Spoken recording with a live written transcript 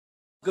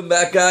Welcome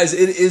back, guys.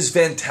 It is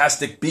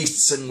Fantastic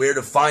Beasts and Where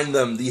to Find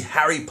Them, the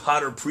Harry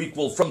Potter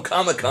prequel from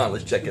Comic-Con.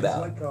 Let's check it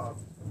out. Like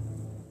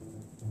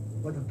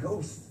a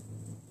ghost.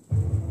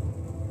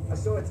 I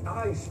saw its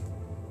eyes,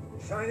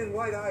 shining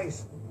white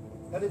eyes,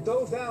 and it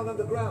dove down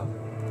underground.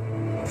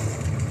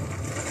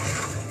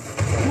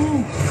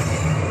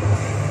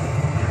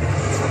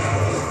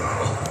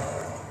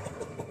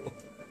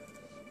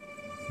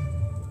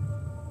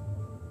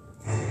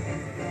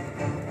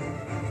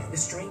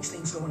 There's strange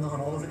things going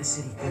on all over the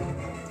city.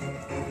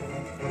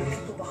 The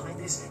people behind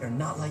this are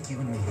not like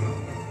you and me.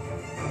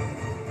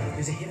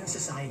 There's a hidden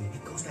society.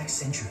 It goes back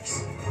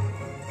centuries.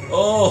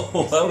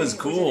 Oh, that was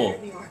cool.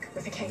 New York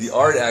with a case. The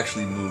art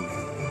actually moved.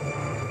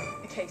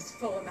 A case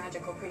full of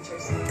magical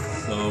creatures.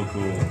 So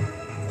cool.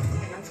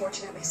 And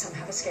unfortunately, some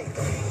have escaped.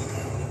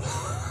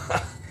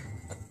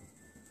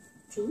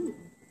 Team,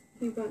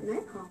 you brought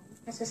Ned home.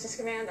 That's Mr.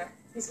 Scamander.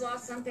 He's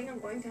lost something. I'm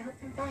going to help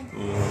him find.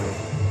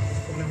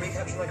 I'm going to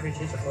recapture my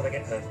creatures before they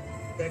get hurt.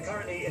 They're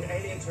currently in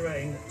alien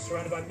terrain,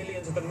 surrounded by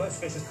millions of the most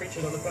vicious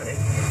creatures on the planet.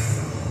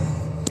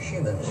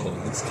 Humans. Oh,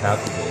 it looks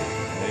captivating.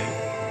 Right?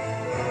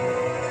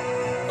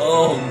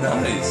 Oh,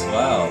 nice.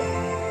 Wow.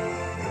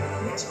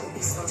 Magical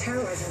beasts are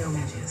terrorizing no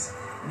mages.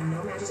 When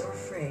no mages are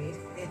afraid,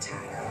 they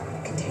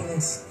attack.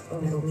 Containments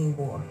will mean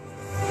war.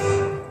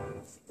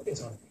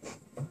 It's on.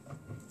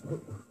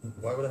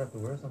 Why would I have to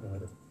wear something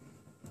like it?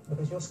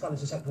 Because your skull is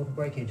susceptible to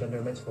breakage under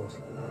immense force.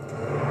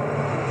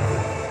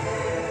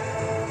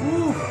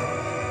 Woo.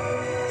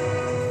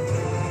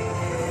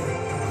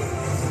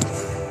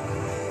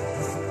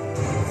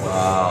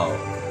 Wow.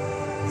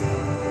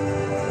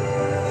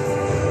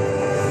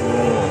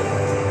 Cool.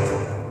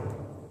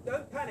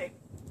 Don't panic.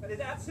 There's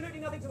absolutely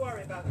nothing to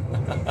worry about.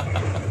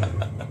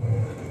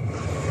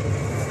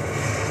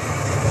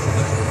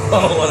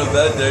 Oh, what a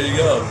bet. There you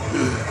go.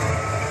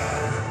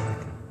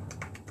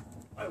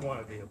 I want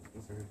to be a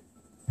wizard.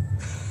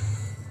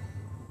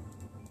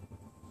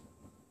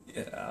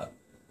 Yeah.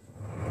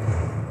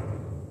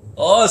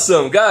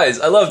 Awesome, guys.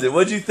 I loved it.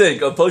 What'd you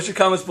think? Post your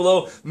comments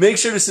below. Make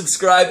sure to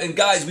subscribe. And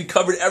guys, we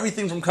covered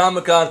everything from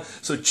Comic-Con,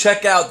 so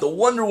check out the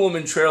Wonder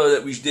Woman trailer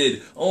that we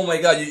did. Oh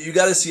my God, you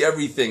got to see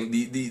everything.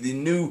 The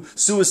new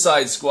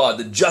Suicide Squad,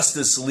 the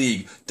Justice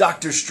League,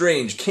 Doctor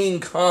Strange,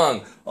 King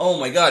Kong. Oh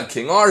my God,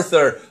 King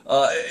Arthur.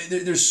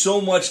 There's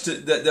so much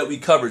that we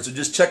covered. So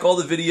just check all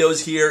the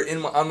videos here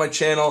on my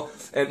channel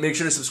and make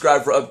sure to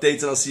subscribe for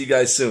updates. And I'll see you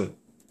guys soon.